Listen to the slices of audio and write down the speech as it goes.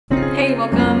Hey,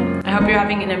 welcome. I hope you're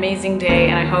having an amazing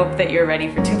day and I hope that you're ready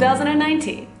for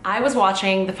 2019. I was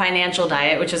watching The Financial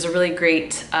Diet, which is a really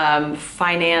great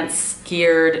finance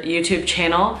geared YouTube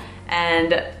channel,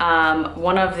 and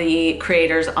one of the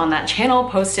creators on that channel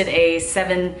posted a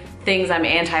 7 things I'm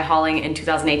anti-hauling in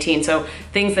 2018. So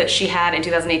things that she had in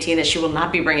 2018 that she will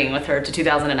not be bringing with her to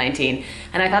 2019.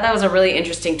 And I thought that was a really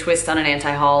interesting twist on an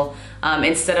anti-haul.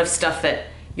 Instead of stuff that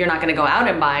you're not gonna go out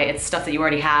and buy, it's stuff that you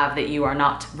already have that you are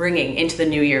not bringing into the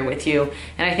new year with you.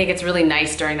 And I think it's really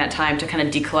nice during that time to kind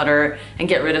of declutter and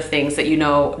get rid of things that you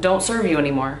know don't serve you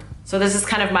anymore. So this is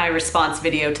kind of my response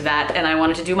video to that, and I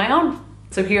wanted to do my own.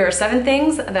 So here are 7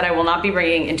 things that I will not be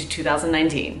bringing into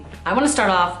 2019. I wanna start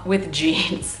off with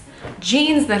jeans.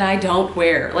 Jeans that I don't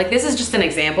wear. Like, this is just an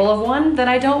example of one that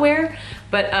I don't wear,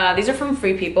 but these are from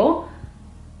Free People.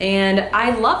 And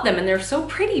I love them and they're so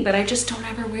pretty, but I just don't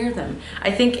ever wear them. I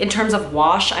think in terms of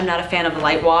wash, I'm not a fan of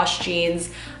light wash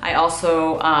jeans. I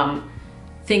also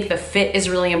think the fit is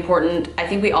really important. I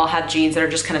think we all have jeans that are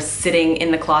just kind of sitting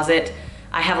in the closet.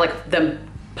 I have like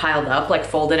them piled up, like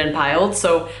folded and piled.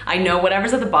 So I know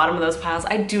whatever's at the bottom of those piles,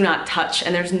 I do not touch.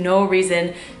 And there's no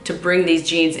reason to bring these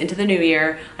jeans into the new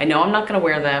year. I know I'm not gonna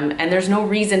wear them and there's no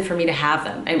reason for me to have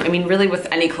them. I mean, really with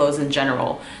any clothes in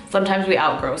general. Sometimes we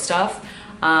outgrow stuff.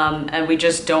 And we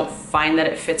just don't find that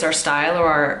it fits our style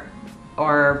or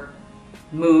our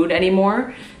mood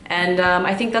anymore. And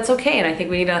I think that's okay, and I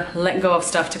think we need to let go of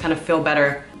stuff to kind of feel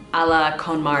better, a la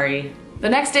KonMari. The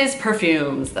next is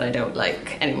perfumes that I don't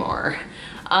like anymore.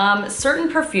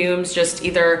 Certain perfumes, just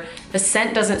either the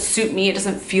scent doesn't suit me, it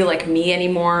doesn't feel like me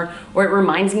anymore, or it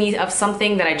reminds me of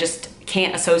something that I just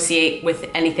can't associate with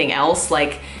anything else.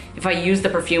 Like, if I use the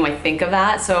perfume, I think of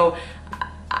that. So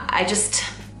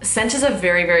scent is a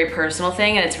very, very personal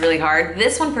thing and it's really hard.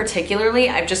 This one particularly,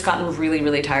 I've just gotten really,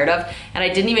 really tired of, and I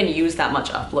didn't even use that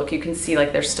much up. Look, you can see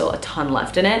like there's still a ton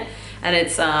left in it. And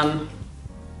it's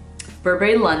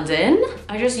Burberry London.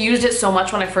 I just used it so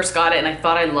much when I first got it and I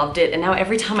thought I loved it. And now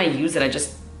every time I use it,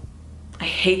 I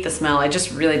hate the smell. I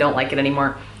just really don't like it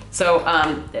anymore. So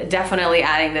definitely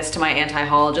adding this to my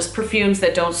anti-haul, just perfumes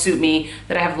that don't suit me,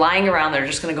 that I have lying around that are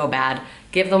just gonna go bad.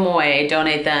 Give them away,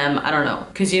 donate them, I don't know.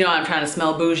 Cause you know I'm trying to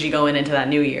smell bougie going into that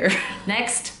new year.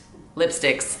 Next,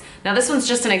 lipsticks. Now this one's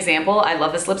just an example. I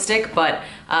love this lipstick, but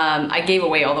I gave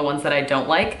away all the ones that I don't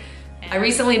like. I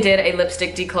recently did a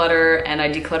lipstick declutter and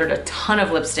I decluttered a ton of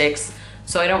lipsticks,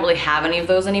 so I don't really have any of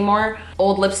those anymore.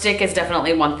 Old lipstick is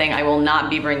definitely one thing I will not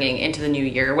be bringing into the new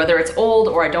year. Whether it's old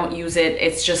or I don't use it,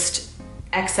 it's just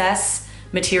excess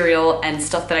material and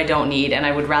stuff that I don't need, and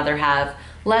I would rather have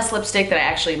less lipstick that I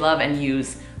actually love and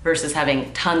use versus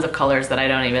having tons of colors that I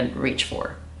don't even reach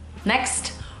for.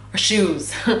 Next are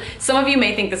shoes. Some of you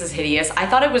may think this is hideous. I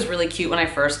thought it was really cute when I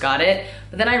first got it,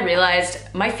 but then I realized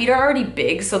my feet are already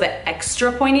big, so the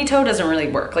extra pointy toe doesn't really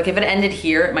work. Like if it ended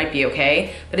here, it might be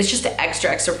okay, but it's just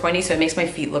extra pointy, so it makes my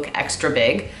feet look extra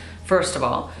big, first of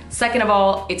all. Second of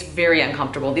all, it's very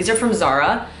uncomfortable. These are from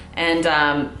Zara, and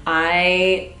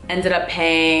I ended up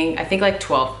paying, I think like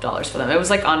 $12 for them. It was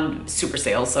like on super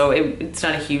sale, so it's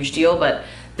not a huge deal, but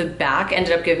the back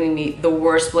ended up giving me the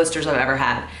worst blisters I've ever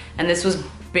had. And this was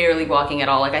barely walking at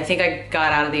all. Like I think I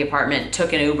got out of the apartment,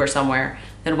 took an Uber somewhere,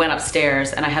 then went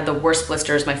upstairs, and I had the worst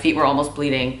blisters. My feet were almost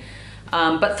bleeding.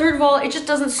 But third of all, it just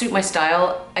doesn't suit my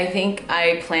style. I think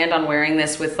I planned on wearing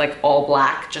this with like all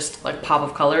black, just like pop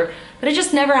of color, but it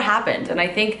just never happened. And I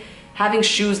think having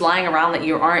shoes lying around that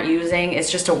you aren't using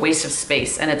is just a waste of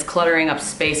space, and it's cluttering up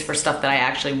space for stuff that I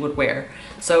actually would wear.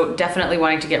 So definitely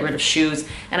wanting to get rid of shoes,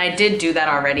 and I did do that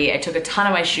already. I took a ton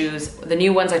of my shoes. The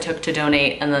new ones I took to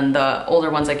donate, and then the older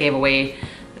ones I gave away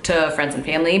to friends and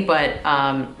family, but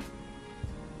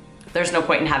there's no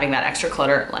point in having that extra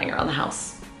clutter lying around the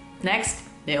house. Next,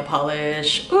 nail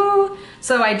polish. Ooh.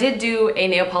 So I did do a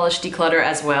nail polish declutter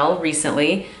as well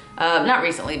recently. Not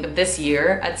recently, but this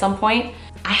year at some point.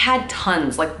 I had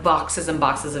tons, like boxes and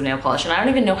boxes of nail polish, and I don't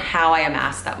even know how I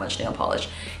amassed that much nail polish.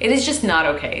 It is just not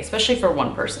okay, especially for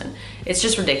one person. It's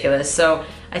just ridiculous. So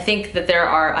I think that there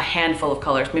are a handful of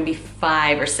colors, maybe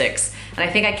 5 or 6, and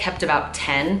I think I kept about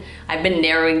 10. I've been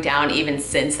narrowing down even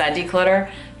since that declutter,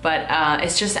 but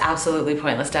it's just absolutely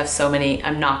pointless to have so many.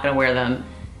 I'm not gonna wear them.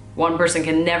 One person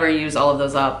can never use all of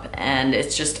those up, and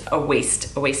it's just a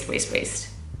waste, a waste, waste, waste.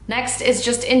 Next is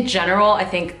just in general, I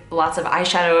think lots of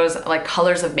eyeshadows, like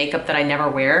colors of makeup that I never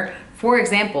wear. For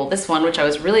example, this one, which I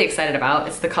was really excited about,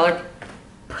 it's the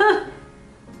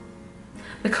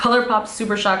ColourPop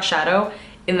Super Shock Shadow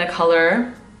in the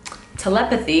color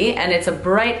Telepathy, and it's a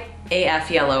bright AF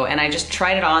yellow, and I just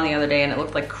tried it on the other day and it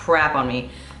looked like crap on me.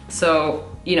 So,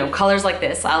 you know, colors like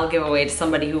this, I'll give away to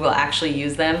somebody who will actually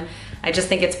use them. I just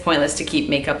think it's pointless to keep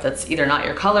makeup that's either not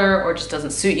your color or just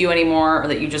doesn't suit you anymore or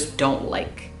that you just don't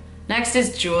like. Next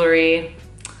is jewelry.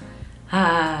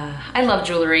 I love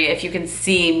jewelry. If you can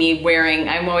see me wearing,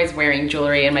 I'm always wearing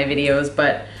jewelry in my videos,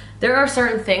 but there are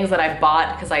certain things that I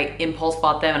bought because I impulse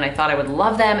bought them and I thought I would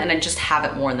love them and I just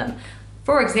haven't worn them.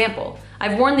 For example,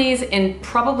 I've worn these in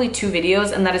probably 2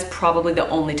 videos and that is probably the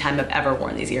only time I've ever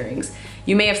worn these earrings.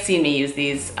 You may have seen me use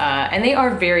these and they are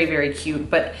very, very cute,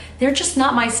 but they're just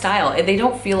not my style. They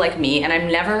don't feel like me and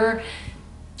I'm never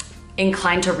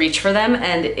inclined to reach for them,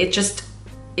 and it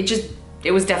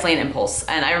was definitely an impulse.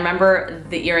 And I remember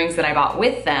the earrings that I bought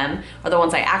with them are the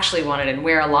ones I actually wanted and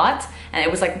wear a lot. And it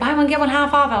was like, buy one, get one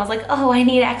half off. I was like, oh, I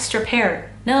need an extra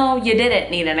pair. No, you didn't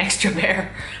need an extra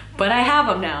pair, but I have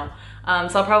them now.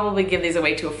 So I'll probably give these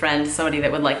away to a friend, somebody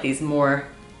that would like these more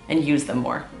and use them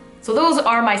more. So those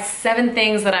are my 7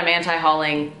 things that I'm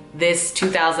anti-hauling this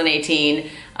 2018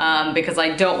 because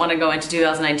I don't want to go into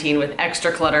 2019 with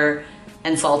extra clutter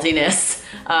and saltiness.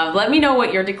 Let me know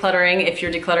what you're decluttering, if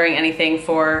you're decluttering anything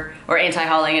or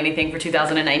anti-hauling anything for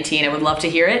 2019. I would love to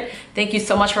hear it. Thank you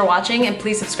so much for watching, and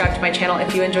please subscribe to my channel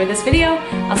if you enjoyed this video.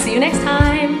 I'll see you next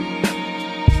time.